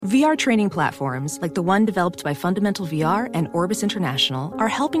VR training platforms, like the one developed by Fundamental VR and Orbis International, are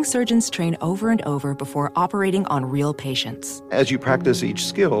helping surgeons train over and over before operating on real patients. As you practice each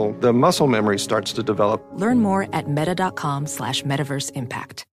skill, the muscle memory starts to develop. Learn more at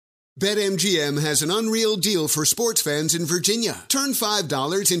meta.com/metaverseimpact. BetMGM has an unreal deal for sports fans in Virginia. Turn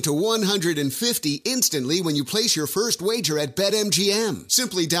 $5 into $150 instantly when you place your first wager at BetMGM.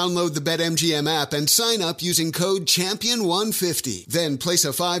 Simply download the BetMGM app and sign up using code CHAMPION150. Then place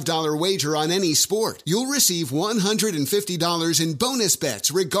a $5 wager on any sport. You'll receive $150 in bonus bets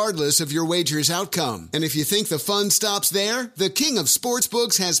regardless of your wager's outcome. And if you think the fun stops there, the King of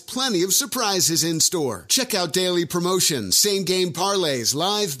Sportsbooks has plenty of surprises in store. Check out daily promotions, same-game parlays,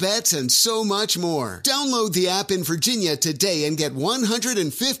 live bets, and so much more. Download the app in Virginia today and get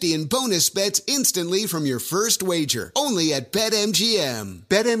 $150 in bonus bets instantly from your first wager. Only at BetMGM.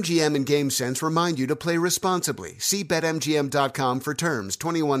 BetMGM and GameSense remind you to play responsibly. See BetMGM.com for terms.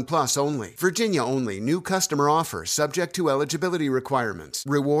 21 plus only. Virginia only. New customer offer. Subject to eligibility requirements.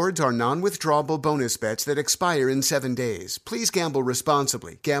 Rewards are non-withdrawable bonus bets that expire in 7 days. Please gamble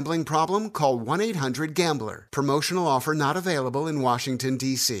responsibly. Gambling problem? Call 1-800-GAMBLER. Promotional offer not available in Washington,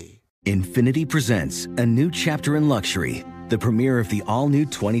 D.C. Infiniti presents a new chapter in luxury, the premiere of the all-new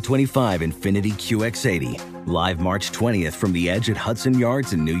 2025 Infiniti QX80, live March 20th from the Edge at Hudson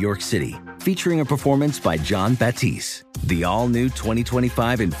Yards in New York City, featuring a performance by John Batiste. The all-new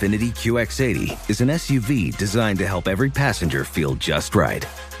 2025 Infiniti QX80 is an SUV designed to help every passenger feel just right.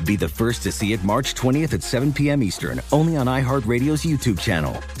 Be the first to see it March 20th at 7 p.m. Eastern, only on iHeartRadio's YouTube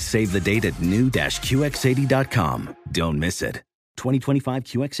channel. Save the date at new-QX80.com. Don't miss it. 2025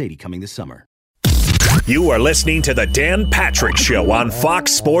 QX80 coming this summer. You are listening to the Dan Patrick Show on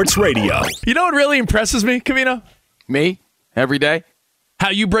Fox Sports Radio. You know what really impresses me, Covino? Me? Every day? How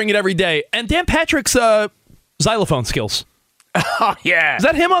you bring it every day. And Dan Patrick's xylophone skills. Oh, yeah. Is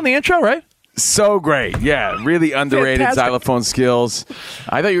that him on the intro, right? So great. Yeah, really underrated Fantastic. xylophone skills.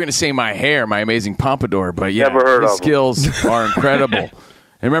 I thought you were going to say my hair, my amazing pompadour, but yeah, Never heard his of skills are incredible.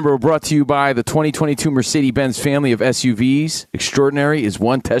 And remember, we're brought to you by the 2022 Mercedes-Benz family of SUVs. Extraordinary is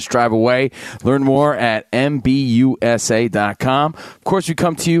one test drive away. Learn more at MBUSA.com. Of course, we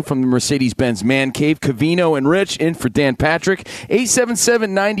come to you from the Mercedes-Benz Man Cave. Covino and Rich in for Dan Patrick.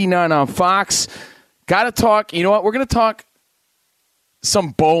 877-99 on Fox. Got to talk. You know what? We're going to talk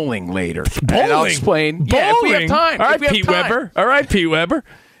some bowling later. Bowling? And I'll explain. Bowling? Yeah, if we have time. All right, Pete Weber. All right, Pete Weber.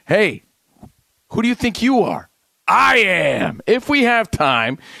 Hey, who do you think you are? I am. If we have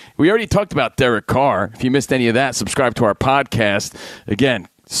time, we already talked about Derek Carr. If you missed any of that, subscribe to our podcast. Again,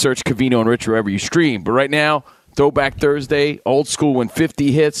 search Covino and Rich wherever you stream. But right now, Throwback Thursday, old school when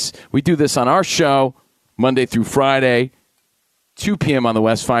 50 hits. We do this on our show Monday through Friday, 2 p.m. on the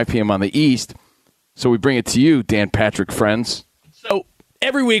West, 5 p.m. on the East. So we bring it to you, Dan Patrick friends. So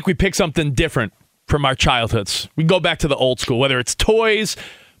every week we pick something different from our childhoods. We go back to the old school, whether it's toys,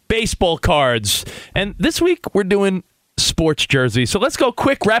 baseball cards, and this week we're doing sports jerseys. So let's go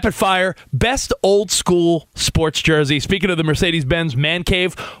quick, rapid fire. Best old school sports jersey. Speaking of the Mercedes-Benz Man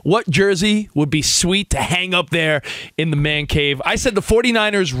Cave, what jersey would be sweet to hang up there in the Man Cave? I said the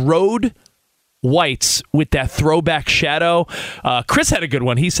 49ers road whites with that throwback shadow. Chris had a good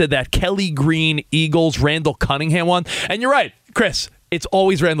one. He said that Kelly Green Eagles Randall Cunningham one. And you're right, Chris. It's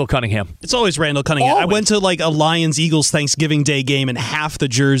always Randall Cunningham. It's always Randall Cunningham. Always. I went to like a Lions-Eagles Thanksgiving Day game, and half the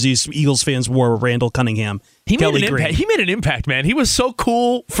jerseys Eagles fans wore were Randall Cunningham. He made an impact, man. He was so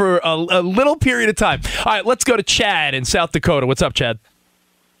cool for a little period of time. All right, let's go to Chad in South Dakota. What's up, Chad?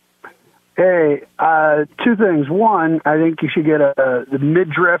 Hey, two things. One, I think you should get the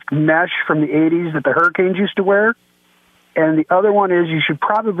mid-drift mesh from the 80s that the Hurricanes used to wear. And the other one is you should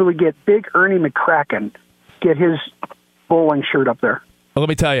probably get Big Ernie McCracken. Get his bowling shirt up there. Well, let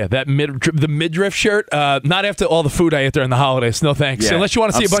me tell you, that the midriff shirt, not after all the food I ate during the holidays. No thanks. Yeah, unless you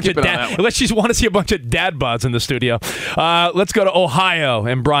want to see a bunch of dad buds in the studio. Let's go to Ohio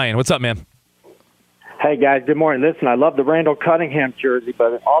and Brian. What's up, man? Hey, guys, good morning. Listen, I love the Randall Cunningham jersey,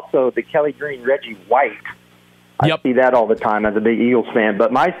 but also the Kelly Green Reggie White. I see that all the time as a big Eagles fan.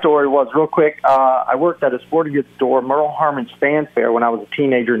 But my story was, real quick, I worked at a sporting goods store, Merle Harmon's Fan Fair, when I was a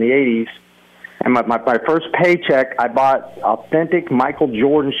teenager in the 80s. And my first paycheck, I bought authentic Michael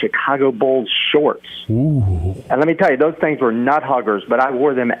Jordan Chicago Bulls shorts. Ooh. And let me tell you, those things were nut huggers, but I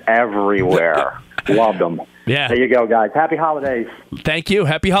wore them everywhere. Loved them. Yeah. There you go, guys. Happy holidays. Thank you.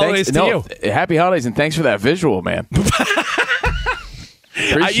 Happy holidays to you. Happy holidays, and thanks for that visual, man.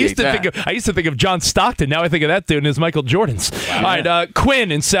 I used to think of John Stockton. Now I think of that dude and his Michael Jordans. Wow. All right,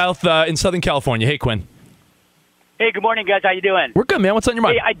 Quinn in Southern California. Hey, Quinn. Hey, good morning, guys. How you doing? We're good, man. What's on your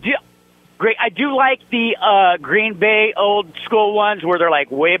mind? Hey, great. I do like the Green Bay old school ones where they're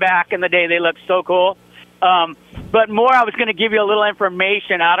like way back in the day. They look so cool. But more, I was going to give you a little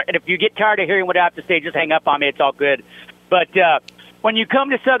information out, and if you get tired of hearing what I have to say, just hang up on me. It's all good. But when you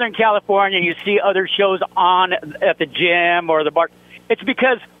come to Southern California, you see other shows on at the gym or the bar. It's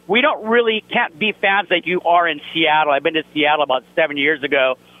because we can't be fans like you are in Seattle. I've been to Seattle about 7 years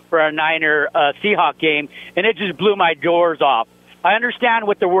ago for a Niner Seahawk game, and it just blew my doors off. I understand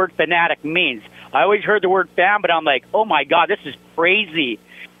what the word fanatic means. I always heard the word fan, but I'm like, oh, my God, this is crazy.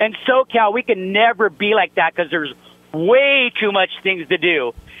 And SoCal, we can never be like that because there's way too much things to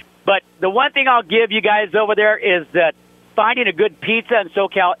do. But the one thing I'll give you guys over there is that finding a good pizza in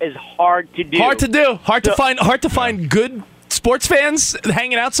SoCal is hard to do. Hard to find good sports fans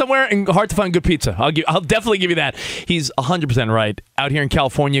hanging out somewhere, and hard to find good pizza. I'll definitely give you that. He's 100% right. Out here in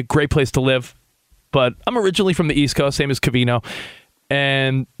California, great place to live. But I'm originally from the East Coast, same as Covino.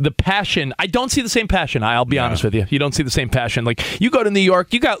 And the passion, I don't see the same passion. I'll be honest with you. You don't see the same passion. Like, you go to New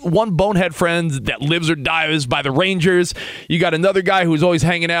York, you got one bonehead friend that lives or dies by the Rangers. You got another guy who's always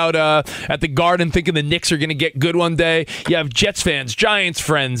hanging out at the Garden thinking the Knicks are going to get good one day. You have Jets fans, Giants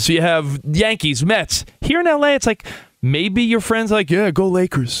friends. You have Yankees, Mets. Here in L.A., it's like, maybe your friends like, yeah, go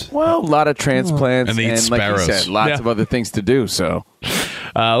Lakers. Well, a lot of transplants and, they eat sparrows. Like you said, lots of other things to do. So,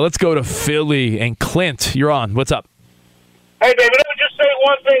 let's go to Philly. And Clint, you're on. What's up? Hey, baby, let me just say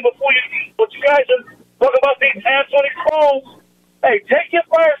one thing before you guys are talking about these apps on these phones. Hey, take your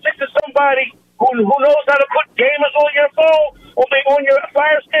Fire Stick to somebody who knows how to put gamers on your phone or on your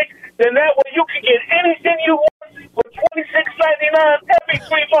Fire Stick. Then that way you can get anything you want for $26.99 every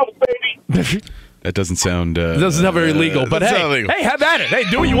 3 months, baby. That doesn't sound. It doesn't sound very legal, but hey, have at it. Hey,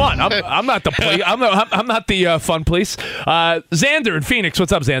 do what you want. I'm not the I'm not the fun police. Xander in Phoenix,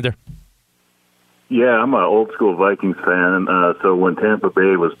 what's up, Xander? Yeah, I'm an old school Vikings fan. So when Tampa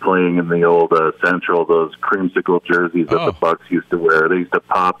Bay was playing in the old Central, those creamsicle jerseys that the Bucks used to wear, they used to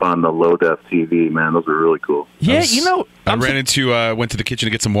pop on the low def TV. Man, those were really cool. Yeah, I went to the kitchen to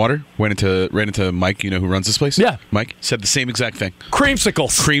get some water. Ran into Mike, who runs this place. Yeah, Mike said the same exact thing.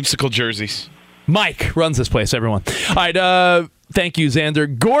 Creamsicle jerseys. Mike runs this place, everyone. All right, thank you,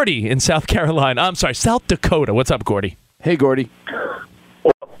 Xander. Gordy in South Dakota. What's up, Gordy? Hey, Gordy.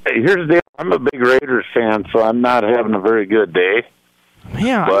 Well, here's the deal. I'm a big Raiders fan, so I'm not having a very good day.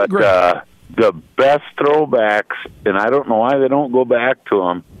 Yeah, but the best throwbacks, and I don't know why they don't go back to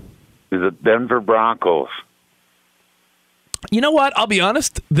them, is the Denver Broncos. You know what? I'll be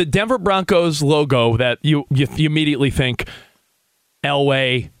honest. The Denver Broncos logo that you immediately think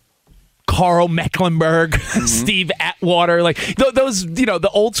Elway, Carl Mecklenburg, Steve Atwater, like those, the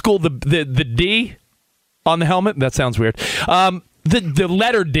old school, the D on the helmet. That sounds weird. The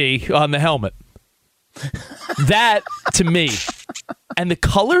letter D on the helmet. That, to me, and the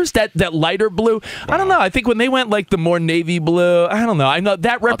colors, that lighter blue, I don't know. I think when they went like the more navy blue, I don't know. I know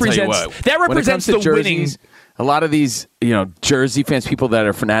that represents the winning. A lot of these, Jersey fans, people that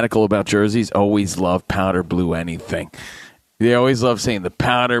are fanatical about jerseys, always love powder blue anything. They always love saying the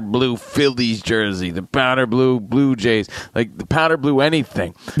powder blue Phillies jersey, the powder blue Blue Jays, like the powder blue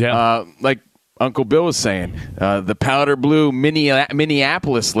anything. Yeah. Like Uncle Bill was saying, the powder blue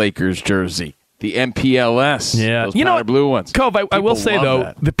Minneapolis Lakers jersey, the MPLS. Yeah, those powder blue ones. Cove, I will say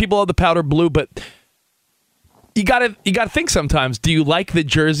though, the people love the powder blue, but you gotta think sometimes. Do you like the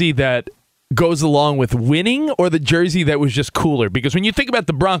jersey that goes along with winning, or the jersey that was just cooler? Because when you think about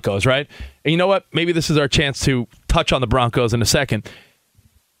the Broncos, right? And you know what? Maybe this is our chance to touch on the Broncos in a second.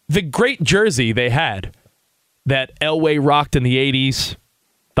 The great jersey they had that Elway rocked in the 80s.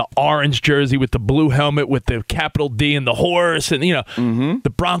 The orange jersey with the blue helmet with the capital D and the horse and,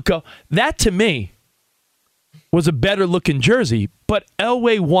 the Bronco. That, to me, was a better-looking jersey. But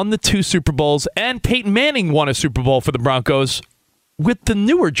Elway won the 2 Super Bowls, and Peyton Manning won a Super Bowl for the Broncos with the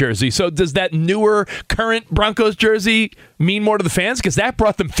newer jersey. So does that newer, current Broncos jersey mean more to the fans? Because that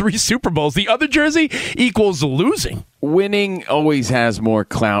brought them 3 Super Bowls. The other jersey equals losing. Winning always has more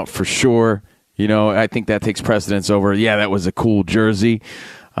clout, for sure. I think that takes precedence over, that was a cool jersey.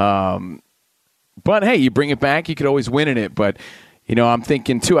 But hey, you bring it back, you could always win in it. But I'm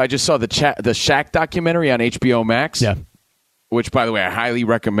thinking too. I just saw the Shaq documentary on HBO Max, which, by the way, I highly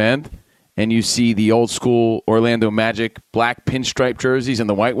recommend. And you see the old school Orlando Magic black pinstripe jerseys and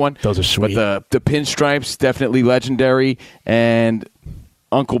the white one. Those are sweet. But the pinstripes, definitely legendary. And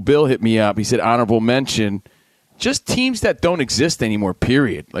Uncle Bill hit me up. He said, honorable mention, just teams that don't exist anymore.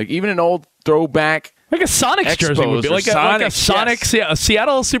 Period. Like even an old throwback. Like a Sonics jersey would be like a Sonics, a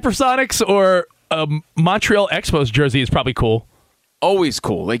Seattle Supersonics or a Montreal Expos jersey is probably cool. Always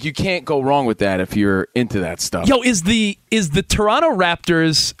cool. Like you can't go wrong with that if you're into that stuff. Yo, is the Toronto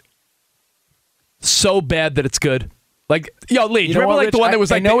Raptors so bad that it's good. Like, yo, Lee, do you remember what, like Rich? the one that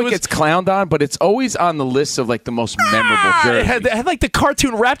was like... I know it gets clowned on, but it's always on the list of like the most memorable jerseys. It had like the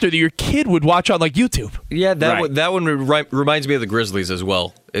cartoon raptor that your kid would watch on like YouTube. Yeah, that one reminds me of the Grizzlies as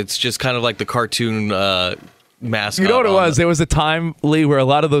well. It's just kind of like the cartoon mascot. You know what it was? There was a time, Lee, where a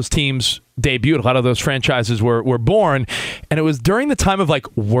lot of those teams debuted, a lot of those franchises were born, and it was during the time of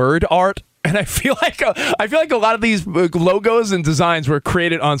like word art. And I feel like a lot of these logos and designs were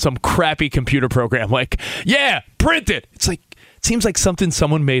created on some crappy computer program. Like, yeah, print it. It's like it seems like something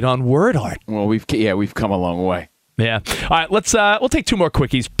someone made on word art. Well, we've come a long way. Yeah. All right, we'll take two more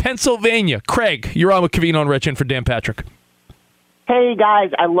quickies. Pennsylvania, Craig, you're on with Covino and Rich in for Dan Patrick. Hey,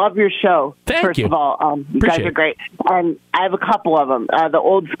 guys, I love your show. Thank you. First of all, you guys Appreciate are great. And I have a couple of them. The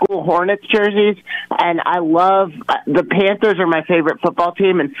old school Hornets jerseys, and I love the Panthers are my favorite football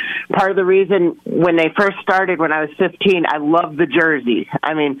team. And part of the reason when they first started when I was 15, I loved the jersey.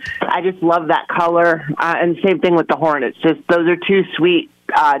 I mean, I just love that color. And same thing with the Hornets. Just those are two sweet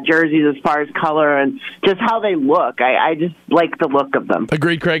jerseys as far as color and just how they look. I just like the look of them.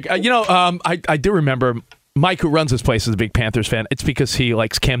 Agreed, Craig. I do remember Mike, who runs this place, is a big Panthers fan. It's because he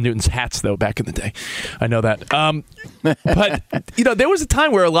likes Cam Newton's hats, though, back in the day. I know that. But, there was a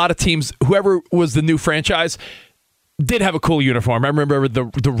time where a lot of teams, whoever was the new franchise, did have a cool uniform. I remember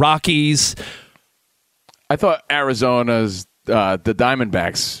the Rockies. I thought Arizona's, the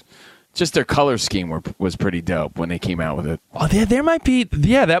Diamondbacks, just their color scheme was pretty dope when they came out with it. Oh, there might be,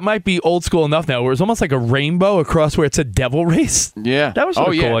 that might be old school enough now, where it's almost like a rainbow across where it said Devil Race. Yeah. That was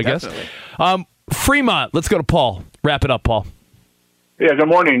cool, I guess. Fremont, let's go to Paul. Wrap it up, Paul. Yeah, good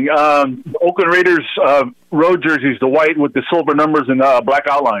morning. Oakland Raiders road jerseys, the white with the silver numbers and black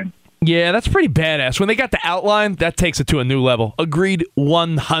outline. Yeah, that's pretty badass. When they got the outline, that takes it to a new level. Agreed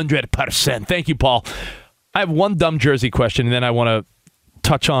 100%. Thank you, Paul. I have one dumb jersey question, and then I want to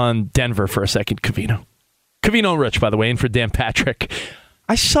touch on Denver for a second, Covino. Covino and Rich, by the way, and for Dan Patrick.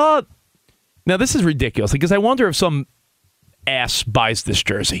 I saw... Now, this is ridiculous, because I wonder if some ass buys this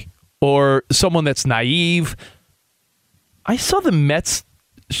jersey. Or someone that's naive. I saw the Mets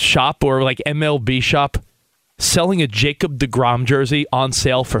shop or like MLB shop selling a Jacob deGrom jersey on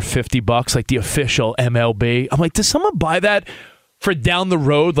sale for $50, like the official MLB. I'm like, does someone buy that for down the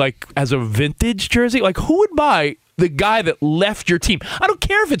road, like as a vintage jersey? Like, who would buy the guy that left your team? I don't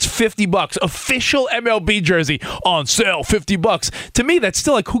care if it's $50. Official MLB jersey on sale, $50. To me, that's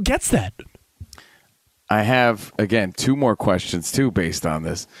still like, who gets that? I have, again, two more questions, too, based on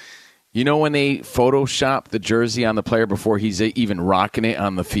this. You know when they Photoshop the jersey on the player before he's even rocking it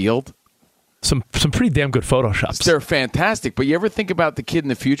on the field? Some pretty damn good Photoshops. They're fantastic, but you ever think about the kid in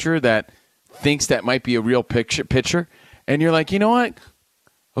the future that thinks that might be a real pitcher, and you're like, you know what?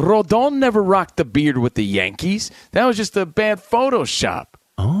 Rodon never rocked the beard with the Yankees. That was just a bad Photoshop.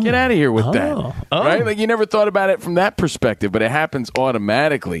 Get out of here with that. Right? Like you never thought about it from that perspective, but it happens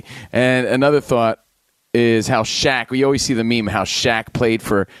automatically. And another thought is how Shaq, we always see the meme, how Shaq played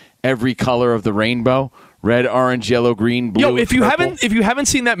for every color of the rainbow: red, orange, yellow, green, blue. Yo, if you haven't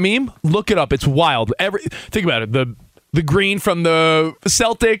seen that meme, look it up. It's wild. Think about it. The green from the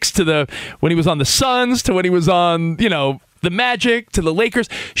Celtics to when he was on the Suns to when he was on the Magic to the Lakers.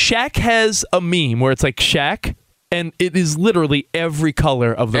 Shaq has a meme where it's like Shaq, and it is literally every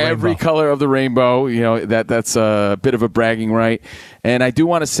color of the rainbow. Every color of the rainbow. That's a bit of a bragging right. And I do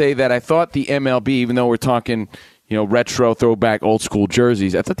want to say that I thought the MLB, even though we're talking retro, throwback, old school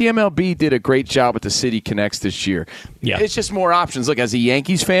jerseys, I thought the MLB did a great job at the City Connects this year. Yeah. It's just more options. Look, as a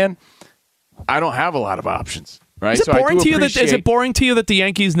Yankees fan, I don't have a lot of options. Right? Is it boring to you that the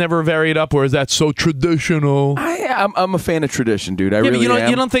Yankees never varied up, or is that so traditional? I'm a fan of tradition, dude. I really am.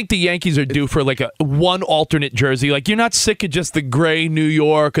 You don't think the Yankees are due for like one alternate jersey? Like you're not sick of just the gray New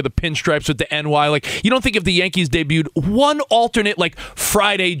York or the pinstripes with the NY? Like you don't think if the Yankees debuted one alternate like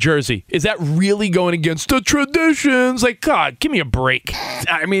Friday jersey, is that really going against the traditions? Like, God, give me a break.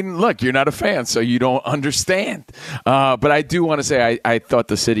 I mean, look, you're not a fan, so you don't understand. But I do want to say I thought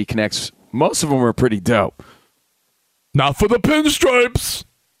the City Connects, most of them were pretty dope. Not for the pinstripes.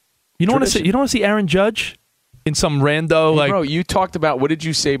 You don't want to see Aaron Judge in some rando like. Bro, you talked about, what did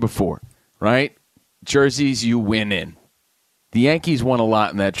you say before? Right? Jerseys you win in. The Yankees won a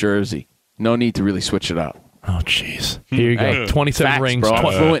lot in that jersey. No need to really switch it up. Oh, jeez. Here you go. 27 facts, rings.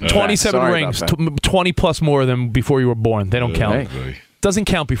 bro. 27 rings. 20 plus more than before you were born. They don't count. Doesn't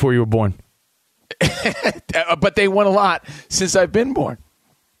count before you were born. But they won a lot since I've been born.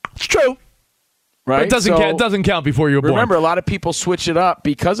 It's true. Right? But it doesn't count before you were born. Remember, a lot of people switch it up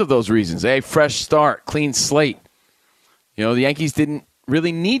because of those reasons. Hey, fresh start, clean slate. The Yankees didn't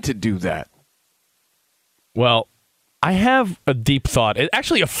really need to do that. Well, I have a deep thought.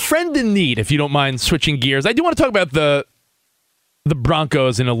 Actually, a friend in need, if you don't mind switching gears. I do want to talk about the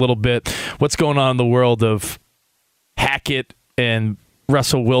Broncos in a little bit. What's going on in the world of Hackett and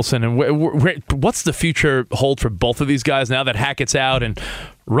Russell Wilson, and what's the future hold for both of these guys now that Hackett's out and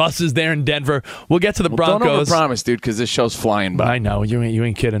Russ is there in Denver? We'll get to the Broncos. Don't overpromise, dude, because this show's flying by. I know, you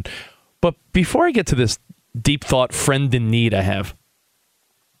ain't kidding. But before I get to this deep thought friend in need I have,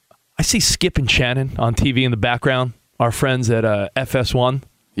 I see Skip and Shannon on TV in the background, our friends at FS1.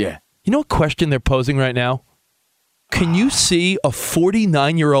 Yeah. You know what question they're posing right now? Can you see a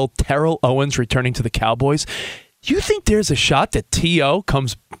 49-year-old Terrell Owens returning to the Cowboys? Do you think there's a shot that T.O.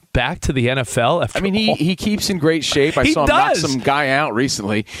 comes back to the NFL? After he keeps in great shape. I saw him knock some guy out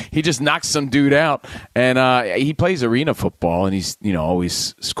recently. He just knocked some dude out, and he plays arena football, and he's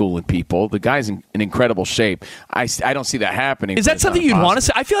always schooling people. The guy's in incredible shape. I don't see that happening. Is that something you'd want to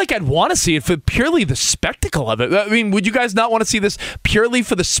see? I feel like I'd want to see it for purely the spectacle of it. I mean, would you guys not want to see this purely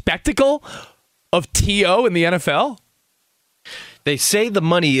for the spectacle of T.O. in the NFL? They say the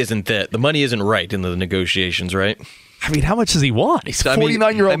money isn't right in the negotiations, right? I mean, how much does he want? He's a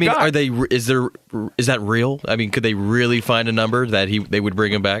 49-year-old guy. Is that real? I mean, could they really find a number that they would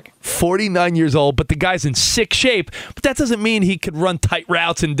bring him back? 49 years old, but the guy's in sick shape. But that doesn't mean he could run tight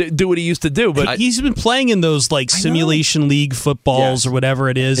routes and do what he used to do. But he's been playing in those simulation league footballs or whatever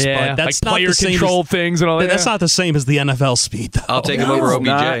it is. Yeah, but that's like not player the same control things and all that. That's not the same as the NFL speed, though. I'll take him over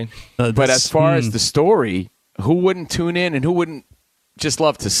OBJ. But as far as the story, who wouldn't tune in and who wouldn't just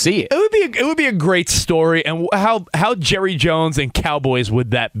love to see it? It would be a great story, and how Jerry Jones and Cowboys would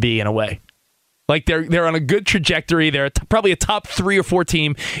that be in a way? Like they're on a good trajectory. They're probably a top 3 or 4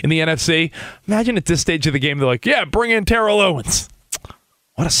 team in the NFC. Imagine at this stage of the game, they're like, yeah, bring in Terrell Owens.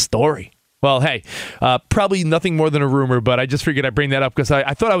 What a story. Well, hey, probably nothing more than a rumor, but I just figured I'd bring that up because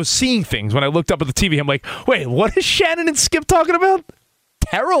I thought I was seeing things when I looked up at the TV. I'm like, wait, what is Shannon and Skip talking about?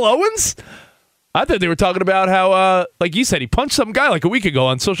 Terrell Owens? I thought they were talking about how, like you said, he punched some guy like a week ago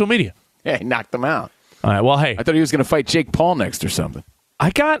on social media. Yeah, he knocked him out. All right, well, hey. I thought he was going to fight Jake Paul next or something. I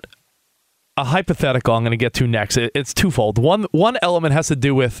got a hypothetical I'm going to get to next. It's twofold. One element has to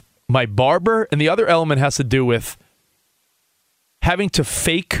do with my barber, and the other element has to do with having to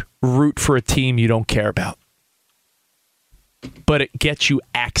fake root for a team you don't care about. But it gets you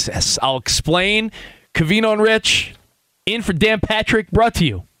access. I'll explain. Covino and Rich, in for Dan Patrick, brought to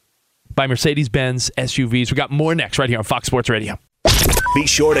you by Mercedes-Benz SUVs. We got more next right here on Fox Sports Radio. Be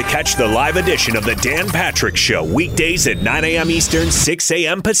sure to catch the live edition of the Dan Patrick Show weekdays at 9 a.m. Eastern, 6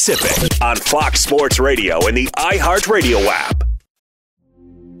 a.m. Pacific on Fox Sports Radio and the iHeartRadio app.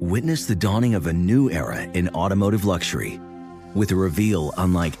 Witness the dawning of a new era in automotive luxury with a reveal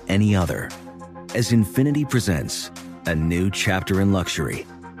unlike any other as Infiniti presents a new chapter in luxury,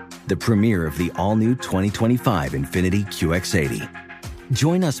 the premiere of the all-new 2025 Infiniti QX80.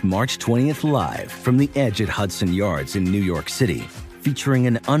 Join us March 20th live from the Edge at Hudson Yards in New York City, featuring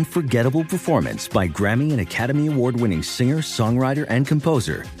an unforgettable performance by Grammy and Academy Award-winning singer, songwriter, and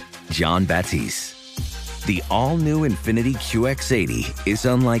composer, Jon Batiste. The all-new Infiniti QX80 is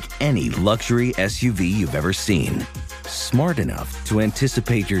unlike any luxury SUV you've ever seen. Smart enough to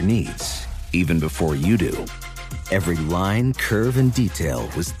anticipate your needs, even before you do. Every line, curve, and detail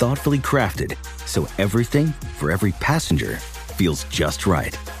was thoughtfully crafted, so everything for every passenger feels just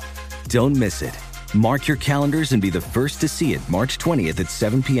right. Don't miss it. Mark your calendars and be the first to see it March 20th at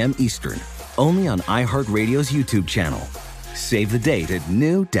 7 p.m. Eastern, only on iHeartRadio's YouTube channel. Save the date at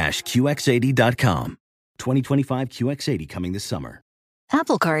new-QX80.com. 2025 QX80 coming this summer.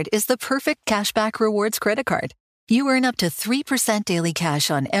 Apple Card is the perfect cashback rewards credit card. You earn up to 3% daily cash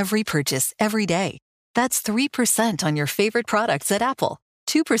on every purchase every day. That's 3% on your favorite products at Apple,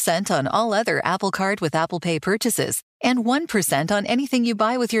 2% on all other Apple Card with Apple Pay purchases, and 1% on anything you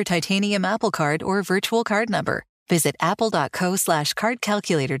buy with your titanium Apple Card or virtual card number. Visit apple.co/card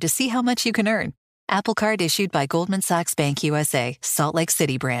calculator to see how much you can earn. Apple Card issued by Goldman Sachs Bank USA, Salt Lake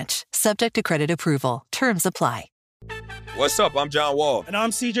City branch. Subject to credit approval. Terms apply. What's up? I'm John Wall. And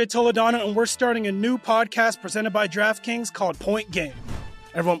I'm CJ Toledano, and we're starting a new podcast presented by DraftKings called Point Game.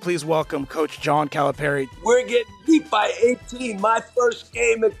 Everyone, please welcome Coach John Calipari. We're getting beat by 18. My first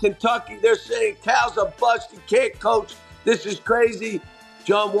game in Kentucky, they're saying Cal's a bust. He can't coach. This is crazy.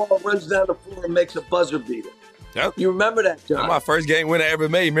 John Wall runs down the floor and makes a buzzer beater. Yep. You remember that, John? That's my first game winner I ever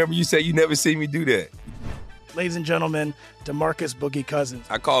made. Remember you said you never see me do that. Ladies and gentlemen, DeMarcus Boogie Cousins.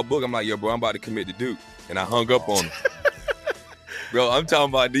 I called Boog. I'm like, yo, bro, I'm about to commit to Duke. And I hung up on him. Bro, I'm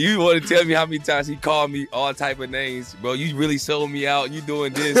talking about, do you want to tell me how many times he called me all type of names? Bro, you really sold me out. You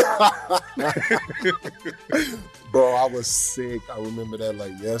doing this. Bro, I was sick. I remember that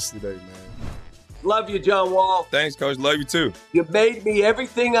like yesterday, man. Love you, John Wall. Thanks, Coach. Love you too. You made me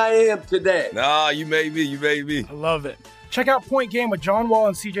everything I am today. Nah, you made me. You made me. I love it. Check out Point Game with John Wall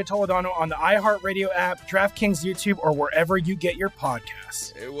and CJ Toledano on the iHeartRadio app, DraftKings YouTube, or wherever you get your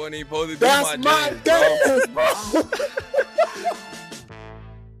podcasts. It wasn't even supposed to be That's my day.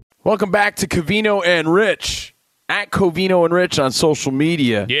 Welcome back to Covino and Rich, at Covino and Rich on social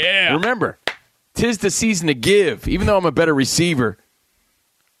media. Yeah. Remember, 'tis the season to give, even though I'm a better receiver.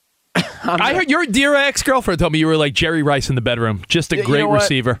 I heard your dear ex-girlfriend told me you were like Jerry Rice in the bedroom. Just a great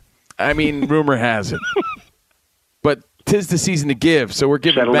receiver. I mean, rumor has it. But 'tis the season to give, so we're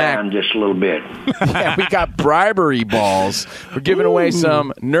giving Settle back. down just a little bit. Yeah, we got bribery balls. We're giving away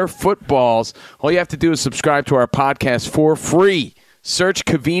some Nerf footballs. All you have to do is subscribe to our podcast for free. Search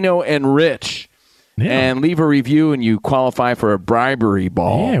Covino and Rich. And leave a review, and you qualify for a bribery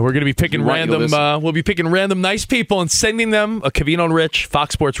ball. Yeah, we're going to be picking random. We'll be picking random nice people and sending them a Covino and Rich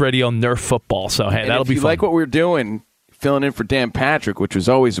Fox Sports Radio Nerf football. So hey, that'll be fun. If you fun. like what we're doing, filling in for Dan Patrick, which was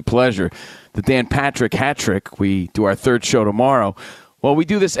always a pleasure. The Dan Patrick hat trick. We do our third show tomorrow. Well, we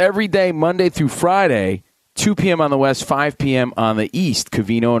do this every day, Monday through Friday, 2 p.m. on the West, 5 p.m. on the East.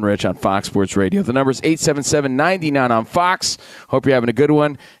 Covino and Rich on Fox Sports Radio. The number is 877-99 on Fox. Hope you're having a good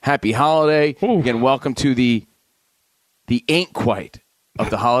one. Happy holiday. Again, welcome to the ain't quite of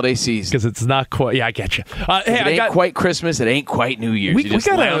the holiday season. Because it's not quite. Yeah, I get you. It ain't quite Christmas. It ain't quite New Year's. You're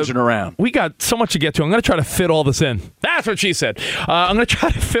just lounging around. We got so much to get to. I'm going to try to fit all this in. That's what she said. I'm going to try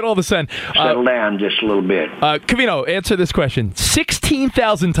to fit all this in. Settle down just a little bit. Covino, answer this question.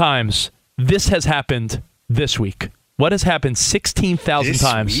 16,000 times this has happened this week. What has happened 16,000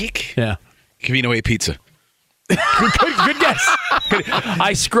 times? This week? Yeah. Covino ate pizza. Good guess.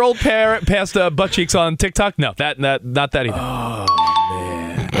 I scrolled past butt cheeks on TikTok. No, not that either. Oh,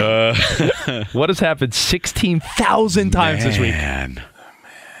 man. What has happened 16,000 times this week?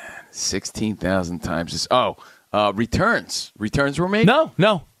 16,000 times. Returns. Returns were made?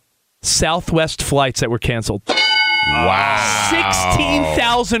 No. Southwest flights that were canceled. Wow.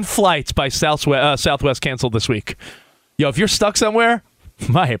 16,000 flights by Southwest canceled this week. Yo, if you're stuck somewhere,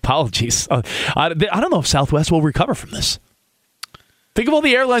 my apologies. I don't know if Southwest will recover from this. Think of all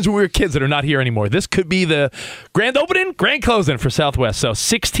the airlines when we were kids that are not here anymore. This could be the grand opening, grand closing for Southwest. So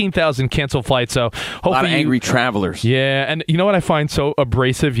 16,000 canceled flights. So hopefully a lot of angry travelers. Yeah, and you know what I find so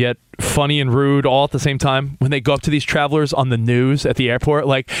abrasive yet funny and rude all at the same time? When they go up to these travelers on the news at the airport,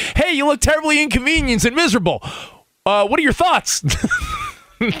 like, hey, you look terribly inconvenienced and miserable. What are your thoughts?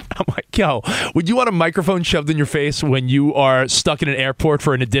 I'm like, yo, would you want a microphone shoved in your face when you are stuck in an airport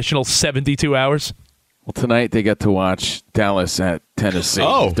for an additional 72 hours? Well, tonight they got to watch Dallas at Tennessee.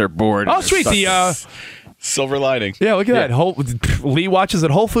 If they're bored. Oh, sweet. Silver lining. Yeah, look at that. Lee watches at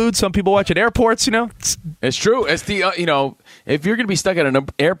Whole Foods. Some people watch at airports, It's true. It's the, if you're going to be stuck at an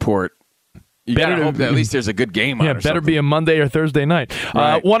airport, you better hope that at least there's a good game on. Yeah, better be a Monday or Thursday night.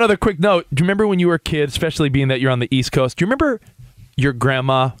 Right. One other quick note. Do you remember when you were a kid, especially being that you're on the East Coast, do you remember your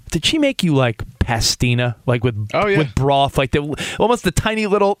grandma, did she make you like pastina, like with broth, like almost the tiny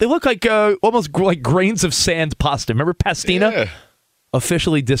little, they look like almost like grains of sand pasta. Remember pastina? Yeah.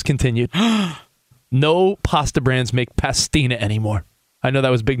 Officially discontinued. No pasta brands make pastina anymore. I know that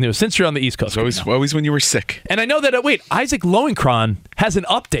was big news since you're on the East Coast. Always when you were sick. And I know that, Isaac Lowenkron has an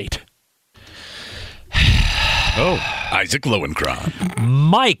update. Isaac Lowenkron.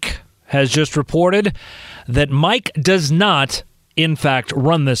 Mike has just reported that Mike does not, in fact,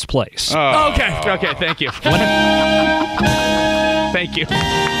 run this place. Okay, thank you. Thank you.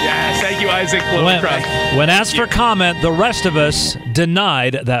 Yes, thank you, Isaac Lowenkron. When asked for comment, the rest of us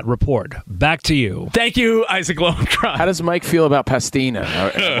denied that report. Back to you. Thank you, Isaac Lowenkron. How does Mike feel about pastina?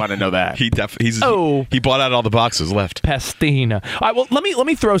 I want to know that. He bought out all the boxes left. Pastina. All right, well, let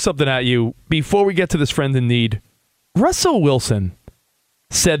me throw something at you before we get to this friend in need. Russell Wilson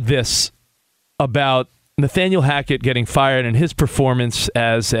said this about Nathaniel Hackett getting fired and his performance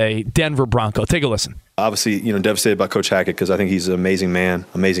as a Denver Bronco. Take a listen. Obviously, devastated by Coach Hackett because I think he's an amazing man,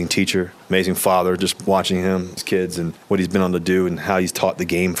 amazing teacher, amazing father. Just watching him, his kids, and what he's been able to do and how he's taught the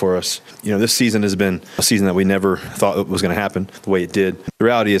game for us. This season has been a season that we never thought was going to happen the way it did. The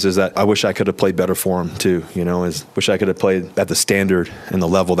reality is that I wish I could have played better for him too. Wish I could have played at the standard and the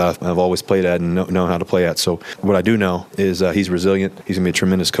level that I've always played at and know how to play at. So what I do know is he's resilient. He's going to be a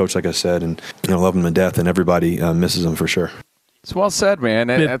tremendous coach, like I said, and love him to death. And everybody misses him for sure. It's well said, man.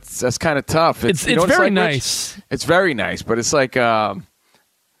 That's kind of tough. It's very nice. Rich? It's very nice, but it's like,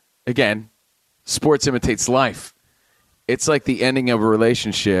 again, sports imitates life. It's like the ending of a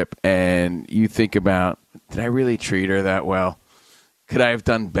relationship, and you think about, did I really treat her that well? Could I have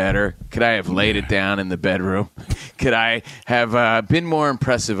done better? Could I have laid it down in the bedroom? Could I have been more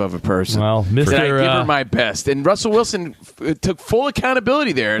impressive of a person? Well, Did I give her my best? And Russell Wilson took full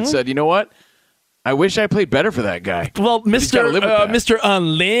accountability there and said, you know what? I wish I played better for that guy. Well, Mr.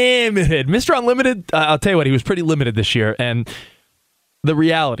 Unlimited. Mr. Unlimited, I'll tell you what, he was pretty limited this year. And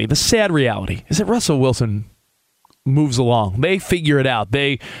the sad reality, is that Russell Wilson moves along. They figure it out.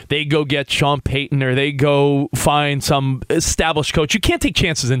 They go get Sean Payton, or they go find some established coach. You can't take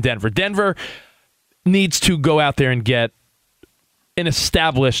chances in Denver. Denver needs to go out there and get an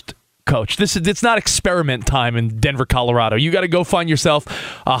established coach. It's not experiment time in Denver, Colorado. You got to go find yourself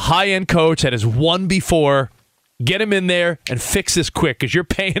a high-end coach that has won before. Get him in there and fix this quick, because you're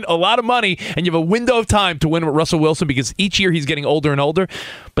paying a lot of money and you have a window of time to win with Russell Wilson, because each year he's getting older and older.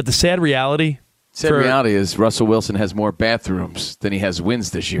 But the sad reality is Russell Wilson has more bathrooms than he has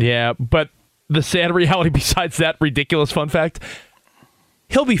wins this year. Yeah, but the sad reality, besides that ridiculous fun fact,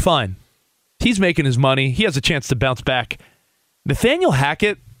 he'll be fine. He's making his money. He has a chance to bounce back. Nathaniel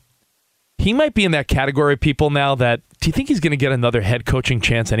Hackett, he might be in that category of people now that, do you think he's going to get another head coaching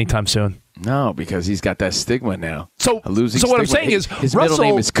chance anytime soon? No, because he's got that stigma now. So what I'm saying is, his middle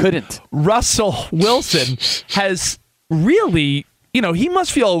name is Couldn't. Russell Wilson has really, he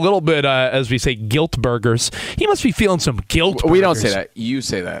must feel a little bit, as we say, guilt burgers. He must be feeling some guilt burgers. We don't say that. You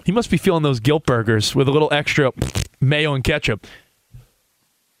say that. He must be feeling those guilt burgers with a little extra mayo and ketchup.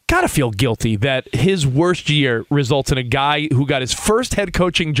 Gotta feel guilty that his worst year results in a guy who got his first head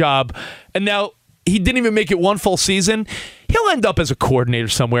coaching job, and now he didn't even make it one full season. He'll end up as a coordinator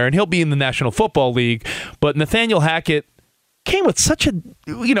somewhere, and he'll be in the National Football League. But Nathaniel Hackett came with such a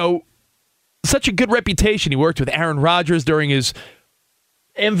good reputation. He worked with Aaron Rodgers during his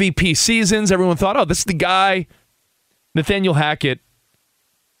MVP seasons. Everyone thought, oh, this is the guy. Nathaniel Hackett,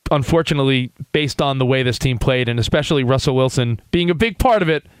 unfortunately, based on the way this team played, and especially Russell Wilson being a big part of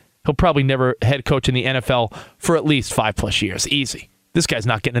it, he'll probably never head coach in the NFL for at least 5+ years. Easy. This guy's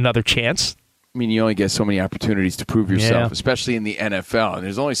not getting another chance. I mean, you only get so many opportunities to prove yourself, especially in the NFL. And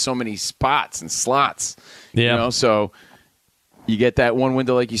there's only so many spots and slots. Yeah. So you get that one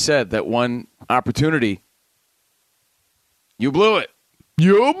window, like you said, that one opportunity. You blew it.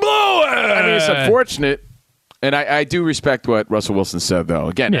 You blew it! I mean, it's unfortunate. And I do respect what Russell Wilson said, though.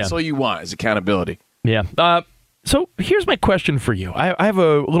 Again, that's all you want is accountability. Yeah. So here's my question for you. I have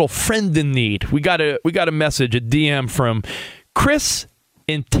a little friend in need. We got a message, a DM from Chris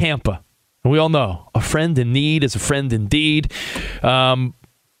in Tampa. And we all know a friend in need is a friend indeed. What's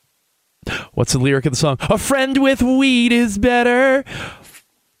the lyric of the song? A friend with weed is better.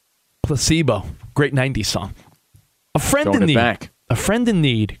 Placebo. Great 90s song. A friend in need. A friend in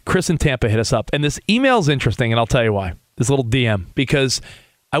need. Chris in Tampa hit us up. And this email is interesting, and I'll tell you why. This little DM. Because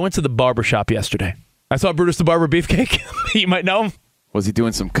I went to the barber shop yesterday. I saw Brutus the Barber Beefcake. You might know him. Was he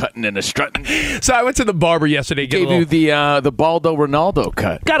doing some cutting and a strutting? So I went to the barber yesterday. Gave you the Baldo Ronaldo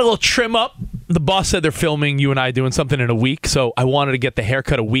cut. Got a little trim up. The boss said they're filming you and I doing something in a week, so I wanted to get the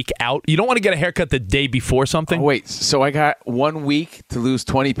haircut a week out. You don't want to get a haircut the day before something. Oh, wait, so I got 1 week to lose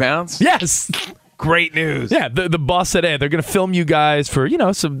 20 pounds? Yes. Great news. Yeah, the boss said, hey, they're going to film you guys for,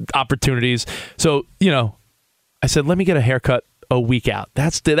 some opportunities. So, I said, let me get a haircut a week out.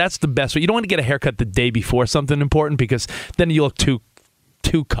 That's the best way. You don't want to get a haircut the day before something important, because then you look too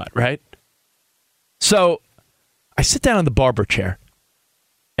cut, right? So I sit down in the barber chair,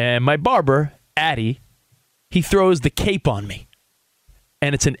 and my barber, Addy, he throws the cape on me,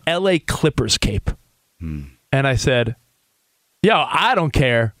 and it's an LA Clippers cape. And I said, yo, I don't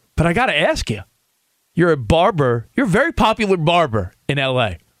care, but I got to ask you. You're a barber. You're a very popular barber in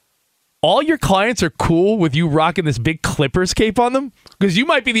LA. All your clients are cool with you rocking this big Clippers cape on them? Because you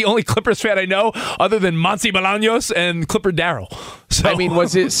might be the only Clippers fan I know other than Monty Bolaños and Clipper Darrell. So, I mean,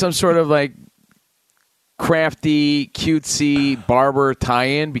 was it some sort of like crafty, cutesy barber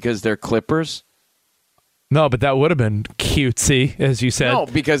tie-in because they're Clippers? No, but that would have been cutesy, as you said. No,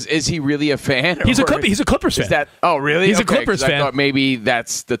 because is he really a fan? He's a Clippers fan. Oh, really? He's a Clippers fan. I thought maybe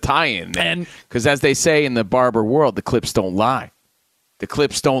that's the tie-in. Because as they say in the barber world, the clips don't lie. The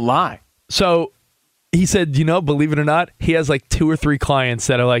clips don't lie. So he said, believe it or not, he has like 2 or 3 clients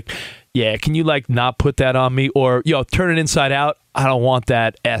that are like, yeah, can you not put that on me? Or, turn it inside out. I don't want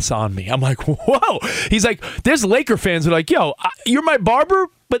that S on me. I'm like, whoa. He's like, there's Laker fans that are like, yo, you're my barber,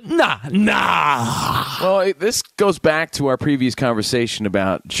 but nah. Well, this goes back to our previous conversation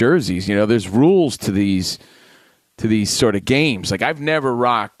about jerseys. There's rules to these sort of games. Like, I've never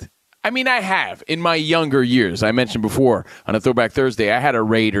rocked. I mean, I have in my younger years. I mentioned before on a Throwback Thursday, I had a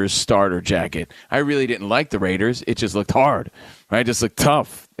Raiders starter jacket. I really didn't like the Raiders. It just looked hard. Right? It just looked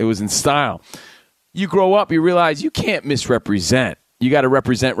tough. It was in style. You grow up, you realize you can't misrepresent you got to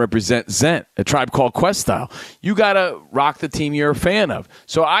represent Zent, a Tribe Called Quest style. You got to rock the team you're a fan of.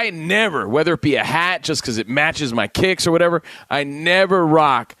 So I never, whether it be a hat just because it matches my kicks or whatever, I never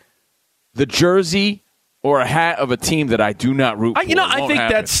rock the jersey or a hat of a team that I do not root for. I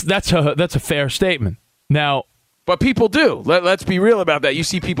think that's a fair statement. Now, but people do. Let's be real about that. You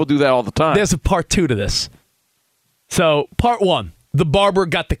see people do that all the time. There's a part 2 to this. So part 1, the barber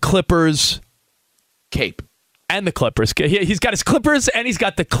got the Clippers cape. And the Clippers. He's got his Clippers and he's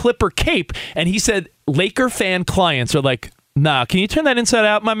got the Clipper cape. And he said Laker fan clients are like, nah, can you turn that inside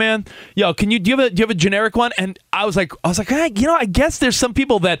out, my man? Yo, do you have a generic one? And I was like, hey, I guess there's some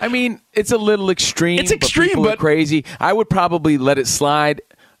people that. I mean, it's a little extreme. It's extreme, people are crazy. I would probably let it slide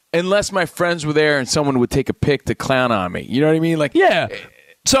unless my friends were there and someone would take a pic to clown on me. You know what I mean? Like, yeah.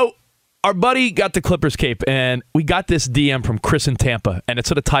 So our buddy got the Clippers cape, and we got this DM from Chris in Tampa, and it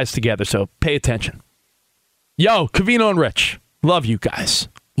sort of ties together. So pay attention. Yo, Covino and Rich, love you guys.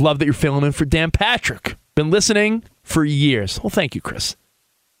 Love that you're filling in for Dan Patrick. Been listening for years. Well, thank you, Chris.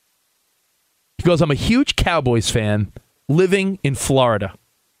 He goes, I'm a huge Cowboys fan living in Florida.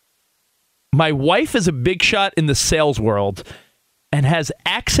 My wife is a big shot in the sales world and has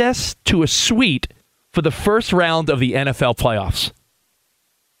access to a suite for the first round of the NFL playoffs.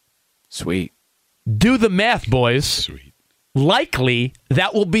 Sweet. Do the math, boys. Sweet. Likely,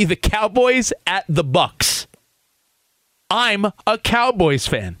 that will be the Cowboys at the Bucks. I'm a Cowboys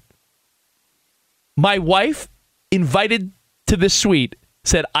fan. My wife, invited to this suite,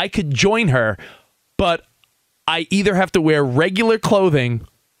 said I could join her, but I either have to wear regular clothing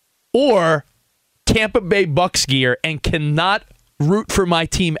or Tampa Bay Bucks gear and cannot root for my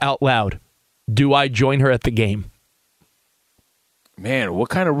team out loud. Do I join her at the game? Man, what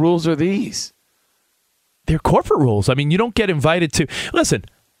kind of rules are these? They're corporate rules. I mean, you don't get invited to. Listen,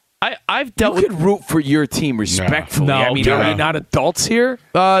 I've dealt with. You could root for your team respectfully. No, I mean, are we not adults here?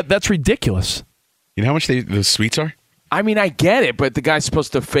 That's ridiculous. You know how much the suites are? I mean, I get it, but the guy's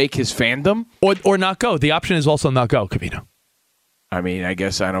supposed to fake his fandom? Or not go. The option is also not go, Covino. I mean, I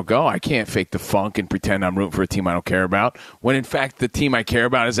guess I don't go. I can't fake the funk and pretend I'm rooting for a team I don't care about, when in fact the team I care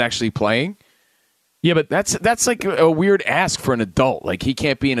about is actually playing. Yeah, but that's like a weird ask for an adult. Like, he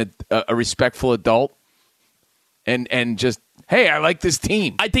can't be a respectful adult and just, hey, I like this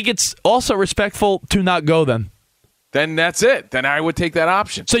team. I think it's also respectful to not go then. Then that's it. Then I would take that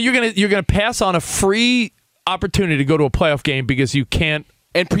option. So you're gonna pass on a free opportunity to go to a playoff game because you can't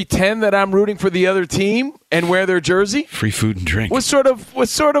and pretend that I'm rooting for the other team and wear their jersey? Free food and drink. What sort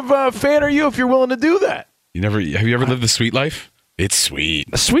of fan are you if you're willing to do that? Have you ever lived the sweet life? It's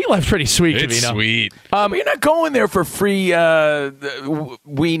sweet. The sweet life's pretty sweet, It's Covino. sweet. You're not going there for free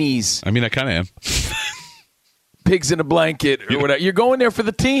weenies. I mean, I kind of am. Pigs in a blanket or whatever. You're going there for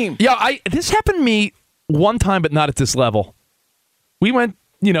the team. Yeah, this happened to me one time, but not at this level. We went,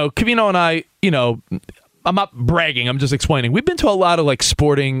 Covino and I, I'm not bragging. I'm just explaining. We've been to a lot of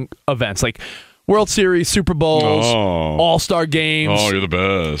sporting events, like World Series, Super Bowls, All-Star games. Oh, you're the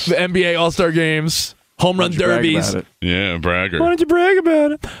best. The NBA All-Star games, home run derbies. Yeah, bragger. Why don't you brag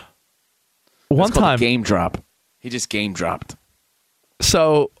about it? One time, game drop. He just game dropped.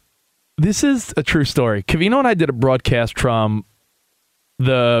 So this is a true story. Covino and I did a broadcast from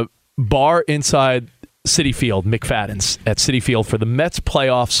the bar inside Citi Field, McFadden's at Citi Field for the Mets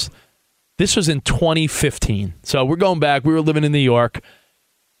playoffs. This was in 2015. So we're going back. We were living in New York.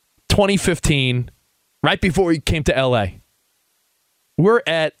 2015, right before we came to L.A. We're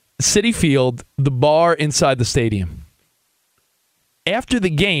at Citi Field, the bar inside the stadium. After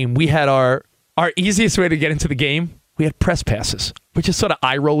the game, we had our easiest way to get into the game. We had press passes, which is sort of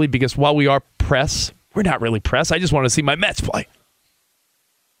eye-rolly because while we are press, we're not really press. I just want to see my Mets play.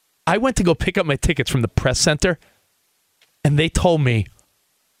 I went to go pick up my tickets from the press center, and they told me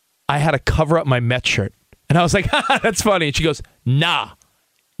I had to cover up my Mets shirt. And I was like, that's funny. And she goes, nah,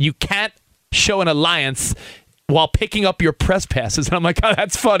 you can't show an alliance while picking up your press passes. And I'm like, oh,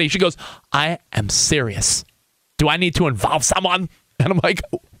 that's funny. She goes, I am serious. Do I need to involve someone? And I'm like,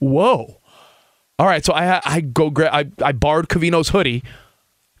 whoa. All right, so I borrowed Covino's hoodie,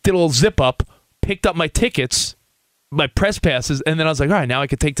 did a little zip up, picked up my tickets, my press passes, and then I was like, all right, now I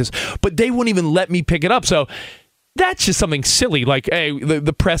can take this. But they wouldn't even let me pick it up. So that's just something silly. Like, hey,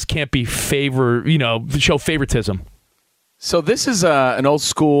 the press can't be show favoritism. So this is an old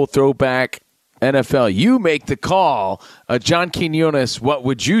school throwback NFL. You make the call. John Quinones, what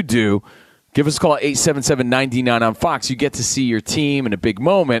would you do? Give us a call at 877-99 on Fox. You get to see your team in a big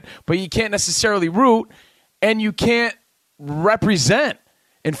moment, but you can't necessarily root, and you can't represent.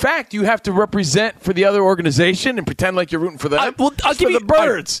 In fact, you have to represent for the other organization and pretend like you're rooting for them. I'll give you the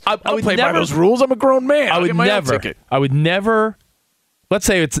birds. I don't play by those rules. I'm a grown man. I would my own ticket. I would never let's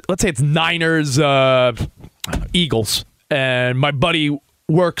say it's Niners, Eagles, and my buddy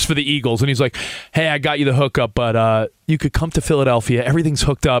works for the Eagles, and he's like, hey, I got you the hookup, but you could come to Philadelphia. Everything's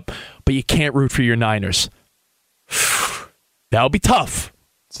hooked up, but you can't root for your Niners. That would be tough.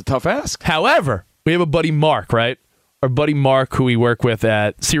 It's a tough ask. However, we have a buddy Mark, right? Our buddy Mark, who we work with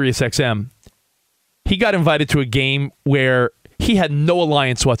at SiriusXM, he got invited to a game where he had no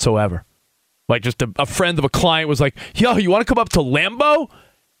alliance whatsoever. Like, just a friend of a client was like, yo, you want to come up to Lambeau?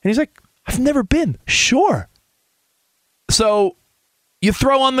 And he's like, I've never been. Sure. So you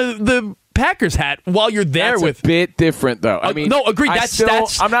throw on the Packers hat while you're there. That's with a bit different, though. I mean, no, agreed.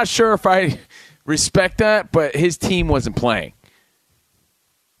 I'm not sure if I respect that, but his team wasn't playing.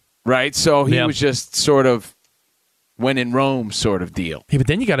 Right? So he was just sort of when in Rome sort of deal. Yeah, but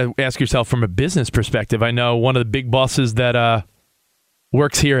then you got to ask yourself from a business perspective. I know one of the big bosses that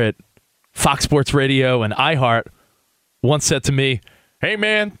works here at Fox Sports Radio and iHeart once said to me, hey,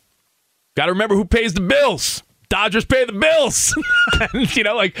 man, got to remember who pays the bills. Dodgers pay the bills. And, you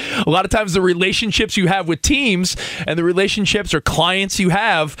know, like a lot of times the relationships you have with teams and the relationships or clients you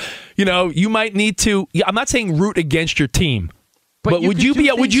have, you know, you might need to, I'm not saying root against your team. But would you be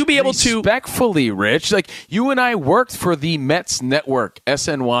able to respectfully, Rich? Like you and I worked for the Mets network,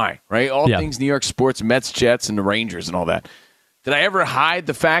 SNY, right? All things New York sports, Mets, Jets, and the Rangers, and all that. Did I ever hide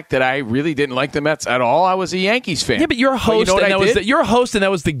the fact that I really didn't like the Mets at all? I was a Yankees fan. Yeah, but you're a host, you're a host, and that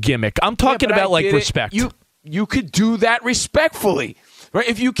was the gimmick. I'm talking about like respect. You could do that respectfully, right?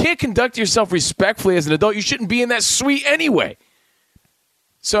 If you can't conduct yourself respectfully as an adult, you shouldn't be in that suite anyway.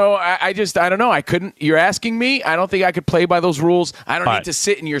 So I don't know. I couldn't. You're asking me. I don't think I could play by those rules. I don't need to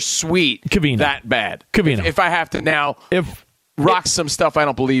sit in your suite that bad. Covino. If I have to now rock some stuff I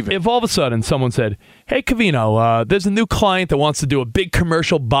don't believe in. If all of a sudden someone said, hey, Covino, there's a new client that wants to do a big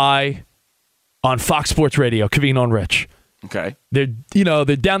commercial buy on Fox Sports Radio, Covino and Rich. Okay. They're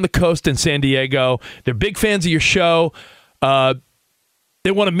down the coast in San Diego. They're big fans of your show. They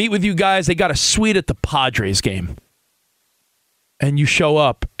want to meet with you guys. They got a suite at the Padres game. And you show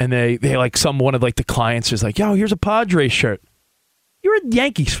up, and they like one of like the clients is like, yo, here's a Padres shirt. You're a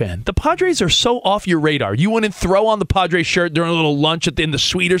Yankees fan. The Padres are so off your radar. You wouldn't throw on the Padres shirt during a little lunch in the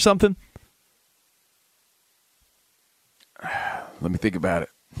suite or something? Let me think about it.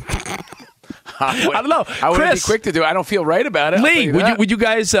 I don't know. I wouldn't be quick to do it. I don't feel right about it. Lee, would you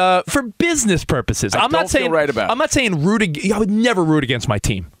guys, for business purposes, I'm not saying right about it. I'm not saying I would never root against my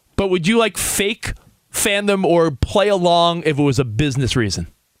team. But would you like fake fandom or play along if it was a business reason?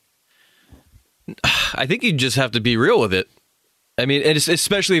 I think you just have to be real with it. I mean, and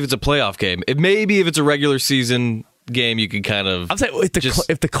especially if it's a playoff game. Maybe if it's a regular season game, you can kind of. I'm saying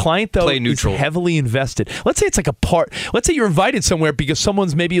if the client though is heavily invested. Let's say it's like a part. Let's say you're invited somewhere because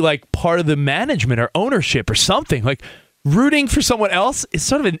someone's maybe like part of the management or ownership or something. Like rooting for someone else is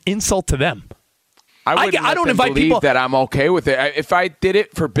sort of an insult to them. I don't invite people that I'm okay with it. If I did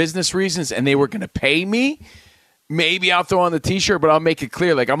it for business reasons and they were going to pay me, maybe I'll throw on the T-shirt, but I'll make it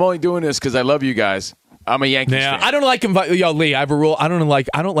clear, like I'm only doing this because I love you guys. I'm a Yankees fan. I don't like Lee, I have a rule. I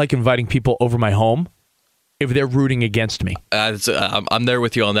don't like inviting people over my home if they're rooting against me. I'm there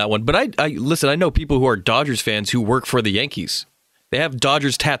with you on that one. But I listen. I know people who are Dodgers fans who work for the Yankees. They have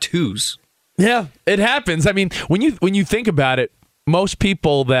Dodgers tattoos. Yeah, it happens. I mean, when you think about it, most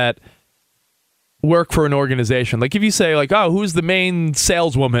people that work for an organization, like if you say like, oh, who's the main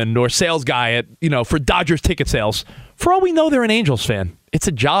saleswoman or sales guy at for Dodgers ticket sales? For all we know, they're an Angels fan. It's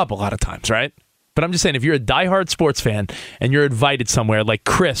a job a lot of times, right? But I'm just saying, if you're a diehard sports fan and you're invited somewhere, like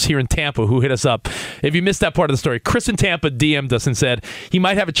Chris here in Tampa, who hit us up, if you missed that part of the story, Chris in Tampa DM'd us and said he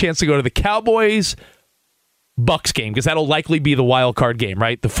might have a chance to go to the Cowboys-Bucks game because that'll likely be the wild card game,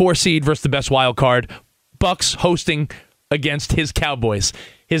 right? The 4 seed versus the best wild card. Bucks hosting against his Cowboys.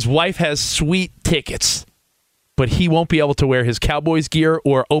 His wife has sweet tickets, but he won't be able to wear his Cowboys gear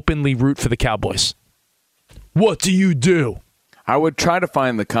or openly root for the Cowboys. What do you do? I would try to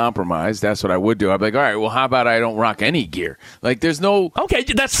find the compromise. That's what I would do. I'd be like, all right, well, how about I don't rock any gear? Like, there's no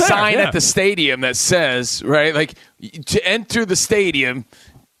that's fair, sign at the stadium that says, right, like, to enter the stadium,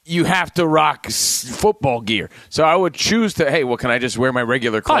 you have to rock football gear. So I would choose to, hey, well, can I just wear my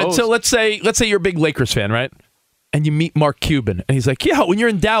regular clothes? All right, so let's say you're a big Lakers fan, right? And you meet Mark Cuban, and he's like, yeah, when you're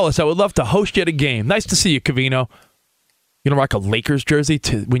in Dallas, I would love to host you at a game. Nice to see you, Covino. You gonna rock a Lakers jersey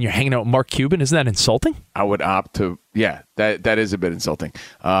when you're hanging out with Mark Cuban? Isn't that insulting? I would opt to. Yeah, that is a bit insulting.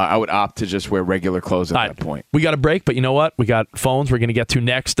 I would opt to just wear regular clothes at that point. We got a break, but you know what? We got phones we're gonna get to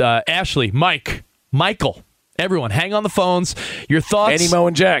next. Ashley, Mike, Michael, everyone, hang on the phones. Your thoughts, Eddie, Mo,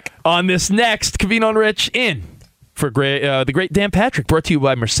 and Jack, on this next Covino and Rich in for the great Dan Patrick, brought to you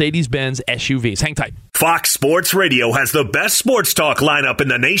by Mercedes-Benz SUVs. Hang tight. Fox Sports Radio has the best sports talk lineup in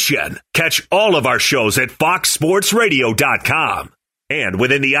the nation. Catch all of our shows at foxsportsradio.com. And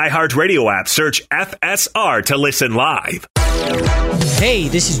within the iHeartRadio app, search FSR to listen live. Hey,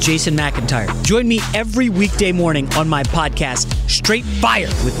 this is Jason McIntyre. Join me every weekday morning on my podcast, Straight Fire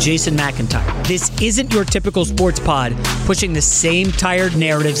with Jason McIntyre. This isn't your typical sports pod pushing the same tired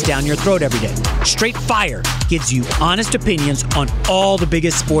narratives down your throat every day. Straight Fire gives you honest opinions on all the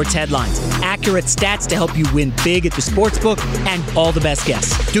biggest sports headlines, accurate stats to help you win big at the sportsbook, and all the best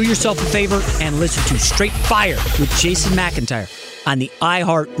guests. Do yourself a favor and listen to Straight Fire with Jason McIntyre on the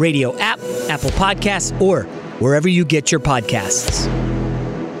iHeartRadio app, Apple Podcasts, or wherever you get your podcasts.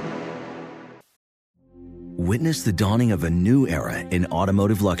 Witness the dawning of a new era in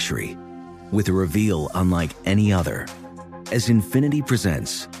automotive luxury with a reveal unlike any other as Infiniti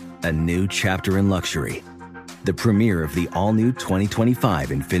presents a new chapter in luxury, the premiere of the all-new 2025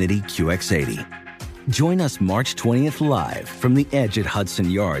 Infiniti QX80. Join us March 20th live from the Edge at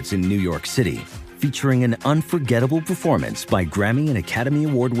Hudson Yards in New York City, featuring an unforgettable performance by Grammy and Academy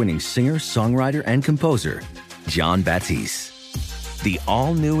Award-winning singer, songwriter, and composer Jon Batiste. The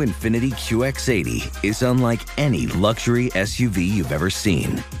all-new Infiniti QX80 is unlike any luxury SUV you've ever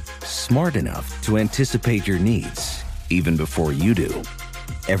seen. Smart enough to anticipate your needs, even before you do.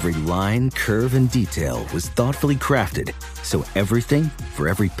 Every line, curve, and detail was thoughtfully crafted, so everything for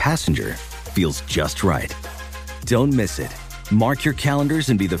every passenger feels just right. Don't miss it. Mark your calendars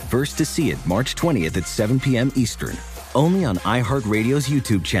and be the first to see it March 20th at 7 p.m. Eastern, only on iHeartRadio's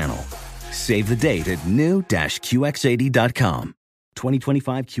YouTube channel. Save the date at new-QX80.com.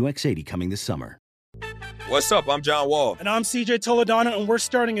 2025 QX80 coming this summer. What's up? I'm John Wall. And I'm CJ Toledano, and we're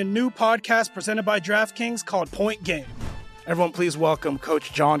starting a new podcast presented by DraftKings called Point Game. Everyone, please welcome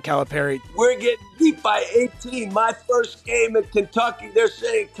Coach John Calipari. We're getting beat by 18. My first game in Kentucky, they're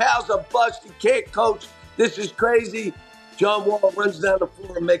saying Cal's a bust. He can't coach. This is crazy. John Wall runs down the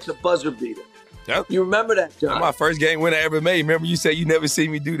floor and makes a buzzer beater. Yep. You remember that, John? That's my first game win I ever made. Remember you said you never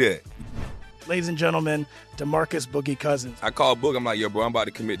seen me do that. Ladies and gentlemen, DeMarcus Boogie Cousins. I called Boog. I'm like, yo, bro, I'm about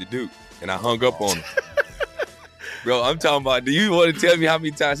to commit to Duke. And I hung up on him. Bro, I'm talking about, do you want to tell me how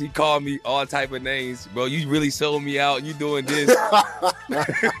many times he called me all type of names? Bro, you really sold me out. You doing this.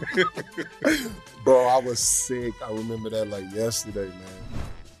 Bro, I was sick. I remember that like yesterday, man.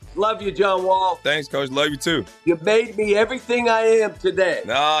 Love you, John Wall. Thanks, Coach. Love you, too. You made me everything I am today.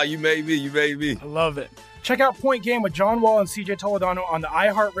 Nah, you made me. You made me. I love it. Check out Point Game with John Wall and CJ Toledano on the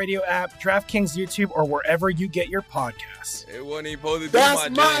iHeartRadio app, DraftKings YouTube, or wherever you get your podcasts. It wasn't even supposed to be That's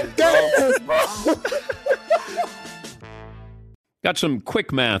my game, bro. Got some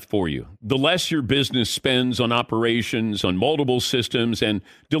quick math for you. The less your business spends on operations, on multiple systems, and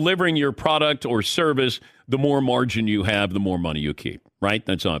delivering your product or service, the more margin you have, the more money you keep, right?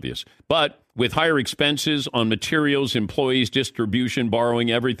 That's obvious. But with higher expenses on materials, employees, distribution, borrowing,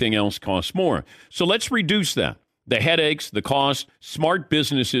 everything else costs more. So let's reduce that. The headaches, the cost. Smart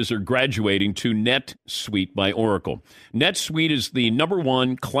businesses are graduating to NetSuite by Oracle. NetSuite is the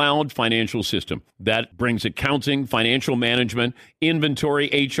 #1 cloud financial system that brings accounting, financial management, inventory,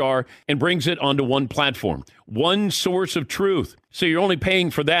 HR, and brings it onto one platform. One source of truth. So you're only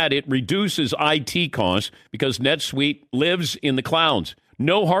paying for that. It reduces IT costs because NetSuite lives in the clouds.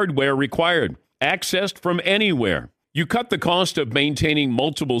 No hardware required. Accessed from anywhere. You cut the cost of maintaining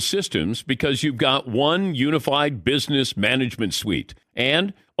multiple systems because you've got one unified business management suite.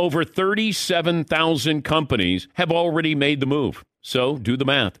 And over 37,000 companies have already made the move. So do the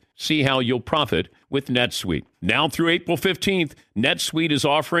math. See how you'll profit with NetSuite. Now through April 15th, NetSuite is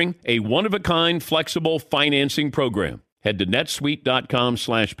offering a one-of-a-kind flexible financing program. Head to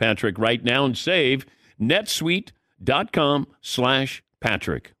netsuite.com/Patrick right now and save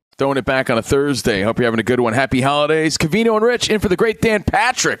netsuite.com/Patrick. Throwing it back on a Thursday. Hope you're having a good one. Happy holidays. Covino and Rich in for the great Dan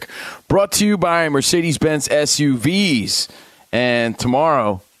Patrick. Brought to you by Mercedes-Benz SUVs. And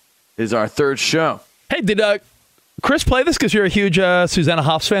tomorrow is our third show. Hey, did Chris play this because you're a huge Susanna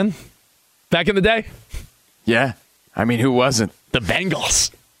Hoffs fan back in the day? Yeah. I mean, who wasn't? The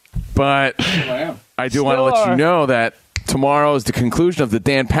Bengals. But I do want to let you know that tomorrow is the conclusion of the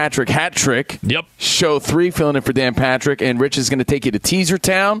Dan Patrick hat trick. Yep. Show 3, filling in for Dan Patrick. And Rich is going to take you to Teaser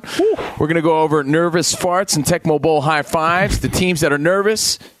Town. Woo. We're going to go over nervous farts and Tecmo Bowl high fives. The teams that are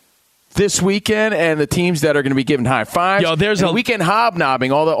nervous this weekend and the teams that are going to be given high fives. Yo, there's a weekend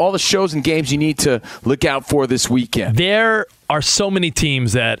hobnobbing. All the shows and games you need to look out for this weekend. There are so many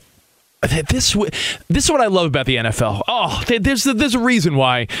teams that this is what I love about the NFL. Oh, there's a reason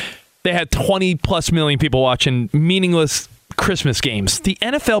why they had 20+ million people watching meaningless Christmas games. The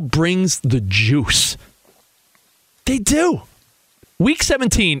NFL brings the juice. They do. Week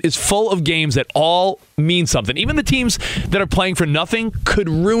 17 is full of games that all mean something. Even the teams that are playing for nothing could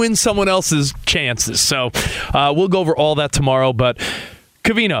ruin someone else's chances. So we'll go over all that tomorrow. But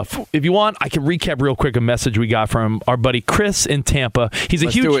Covino, if you want, I can recap real quick a message we got from our buddy Chris in Tampa. He's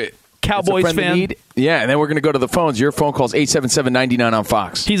a huge Cowboys fan. Yeah, and then we're going to go to the phones. Your phone call's 877-99 on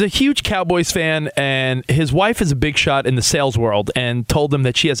Fox. He's a huge Cowboys fan, and his wife is a big shot in the sales world and told him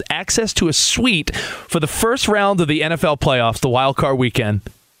that she has access to a suite for the first round of the NFL playoffs, the wild card weekend,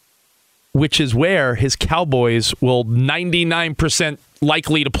 which is where his Cowboys will 99%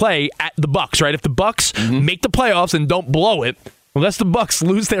 likely to play at the Bucs, right? If the Bucs make the playoffs and don't blow it, unless the Bucs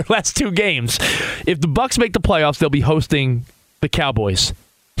lose their last two games, if the Bucs make the playoffs, they'll be hosting the Cowboys.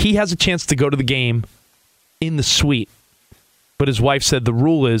 He has a chance to go to the game in the suite. But his wife said the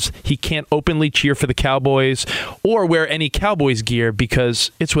rule is he can't openly cheer for the Cowboys or wear any Cowboys gear because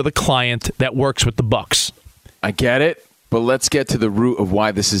it's with a client that works with the Bucs. I get it, but let's get to the root of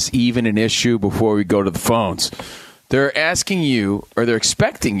why this is even an issue before we go to the phones. They're asking you, or they're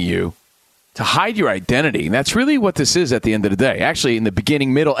expecting you, to hide your identity. And that's really what this is at the end of the day. Actually, in the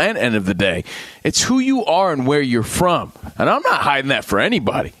beginning, middle, and end of the day. It's who you are and where you're from. And I'm not hiding that for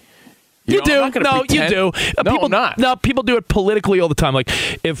anybody. You do. No, you do. No, people, I'm not. No, people do it politically all the time. Like,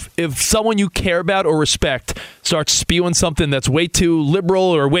 if someone you care about or respect starts spewing something that's way too liberal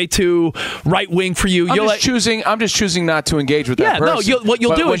or way too right-wing for you, I'm just choosing not to engage with that person. No, what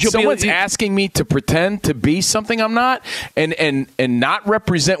you'll do is you'll someone's asking me to pretend to be something I'm not and not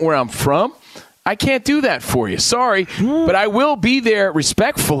represent where I'm from, I can't do that for you. Sorry. But I will be there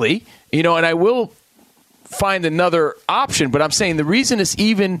respectfully, and I will find another option. But I'm saying the reason it's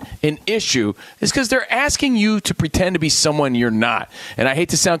even an issue is because they're asking you to pretend to be someone you're not. And I hate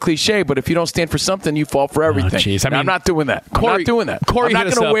to sound cliche, but if you don't stand for something, you fall for everything. I'm not doing that. I'm not doing that. I'm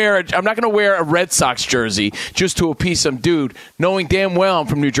not going to wear a Red Sox jersey just to appease some dude, knowing damn well I'm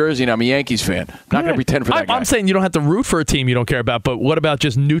from New Jersey and I'm a Yankees fan. I'm not going to pretend for that guy. I'm saying you don't have to root for a team you don't care about, but what about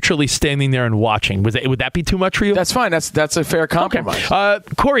just neutrally standing there and watching? Would that be too much for you? That's fine. That's a fair compromise.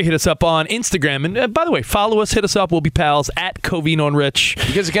 Okay. Corey hit us up on Instagram. And by the way, follow us, hit us up. We'll be pals at Covino and Rich.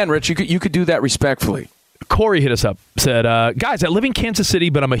 Because again, Rich, you could do that respectfully. Corey hit us up, said, guys, I live in Kansas City,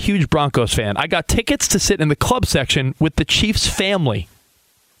 but I'm a huge Broncos fan. I got tickets to sit in the club section with the Chiefs family.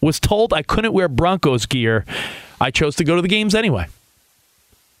 Was told I couldn't wear Broncos gear. I chose to go to the games anyway.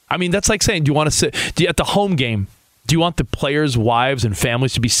 I mean, that's like saying, do you want to sit at the home game? Do you want the players' wives and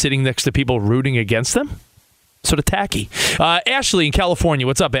families to be sitting next to people rooting against them? Sort of tacky. Ashley in California.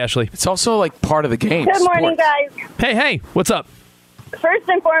 What's up, Ashley? It's also like part of the game. Good morning, guys. Hey, what's up? First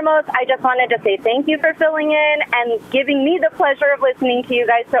and foremost, I just wanted to say thank you for filling in and giving me the pleasure of listening to you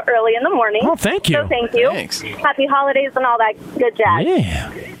guys so early in the morning. Oh, thank you. So thank you. Thanks. Happy holidays and all that good jazz.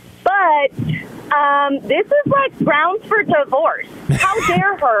 Yeah. But this is like grounds for divorce. How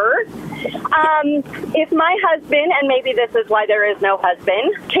dare her? If my husband, and maybe this is why there is no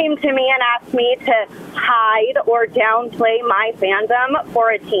husband, came to me and asked me to hide or downplay my fandom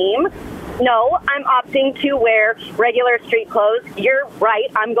for a team, no, I'm opting to wear regular street clothes. You're right.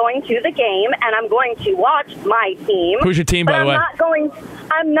 I'm going to the game, and I'm going to watch my team. Who's your team, by the way?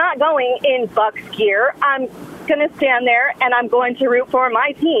 I'm not going in Bucs gear. I'm going to stand there, and I'm going to root for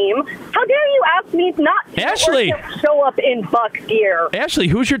my team. How dare you ask me not to, Ashley, or to show up in Bucs gear? Ashley,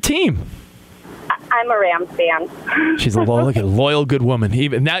 who's your team? I'm a Rams fan. She's a loyal, good woman.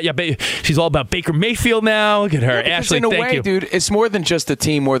 Even now, she's all about Baker Mayfield now. Look at her, Ashley. In a thank way, you, dude. It's more than just the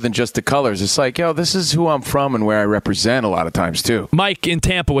team, more than just the colors. It's like, this is who I'm from and where I represent a lot of times too. Mike in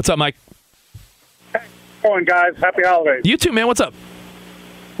Tampa. What's up, Mike? Morning, guys. Happy holidays. You too, man. What's up?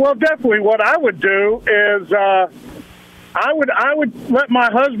 Well, definitely. What I would do is I would let my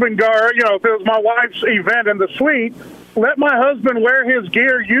husband go. If it was my wife's event in the suite, let my husband wear his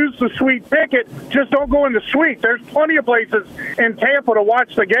gear, use the suite ticket. Just don't go in the suite. There's plenty of places in Tampa to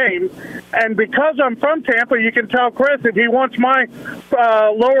watch the game. And because I'm from Tampa, you can tell Chris if he wants my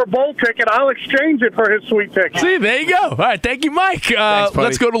lower bowl ticket, I'll exchange it for his suite ticket. See, there you go. All right, thank you, Mike. Thanks,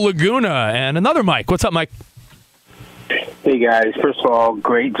 let's go to Laguna and another Mike. What's up, Mike? Hey, guys. First of all,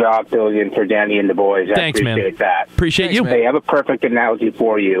 great job filling in for Danny and the boys. Thanks, I appreciate that. Appreciate you. Hey, I have a perfect analogy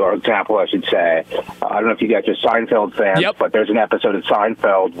for you, or example, I should say. I don't know if you guys are Seinfeld fans, but there's an episode of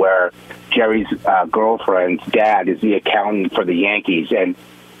Seinfeld where Jerry's girlfriend's dad is the accountant for the Yankees, and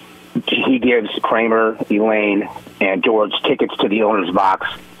he gives Kramer, Elaine, and George tickets to the owner's box.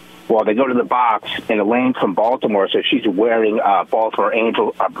 Well, they go to the box, and Elaine's from Baltimore, so she's wearing Baltimore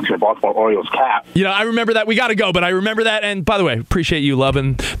Orioles cap. I remember that. We got to go, but I remember that. And by the way, appreciate you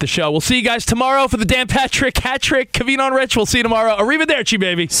loving the show. We'll see you guys tomorrow for the Dan Patrick hat trick. Covino and Rich, we'll see you tomorrow. Arrivederci,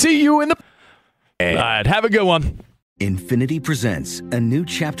 baby. See you in the... All right, have a good one. Infinity presents a new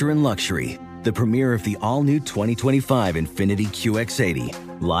chapter in luxury, the premiere of the all-new 2025 Infinity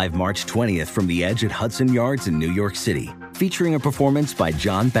QX80, live March 20th from the Edge at Hudson Yards in New York City, featuring a performance by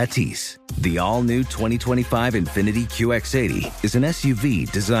John Batiste. The all-new 2025 Infinity QX80 is an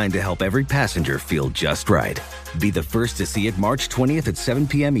SUV designed to help every passenger feel just right. Be the first to see it March 20th at 7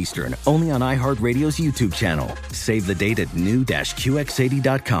 p.m. Eastern, only on iHeartRadio's YouTube channel. Save the date at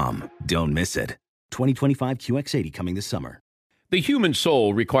new-QX80.com. Don't miss it. 2025 QX80 coming this summer. The human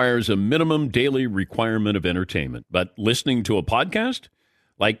soul requires a minimum daily requirement of entertainment, but listening to a podcast,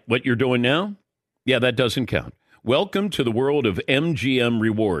 like what you're doing now, yeah, that doesn't count. Welcome to the world of MGM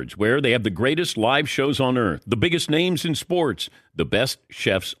Rewards, where they have the greatest live shows on earth, the biggest names in sports, the best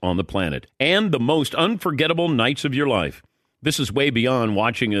chefs on the planet, and the most unforgettable nights of your life. This is way beyond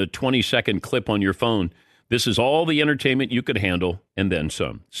watching a 20-second clip on your phone. This is all the entertainment you could handle, and then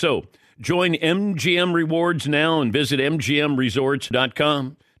some. So, join MGM Rewards now and visit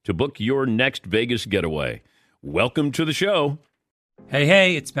MGMResorts.com to book your next Vegas getaway. Welcome to the show.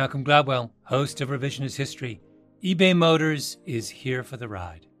 Hey, it's Malcolm Gladwell, host of Revisionist History. eBay Motors is here for the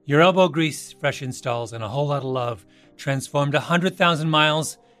ride. Your elbow grease, fresh installs, and a whole lot of love transformed 100,000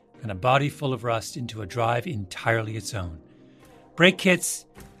 miles and a body full of rust into a drive entirely its own. Brake kits,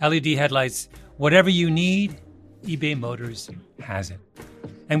 LED headlights, whatever you need, eBay Motors has it.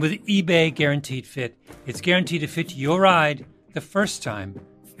 And with eBay Guaranteed Fit, it's guaranteed to fit your ride the first time,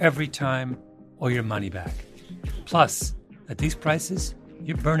 every time, or your money back. Plus, at these prices,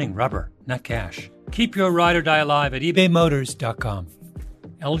 you're burning rubber, not cash. Keep your ride or die alive at ebaymotors.com.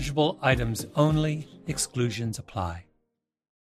 Eligible items only. Exclusions apply.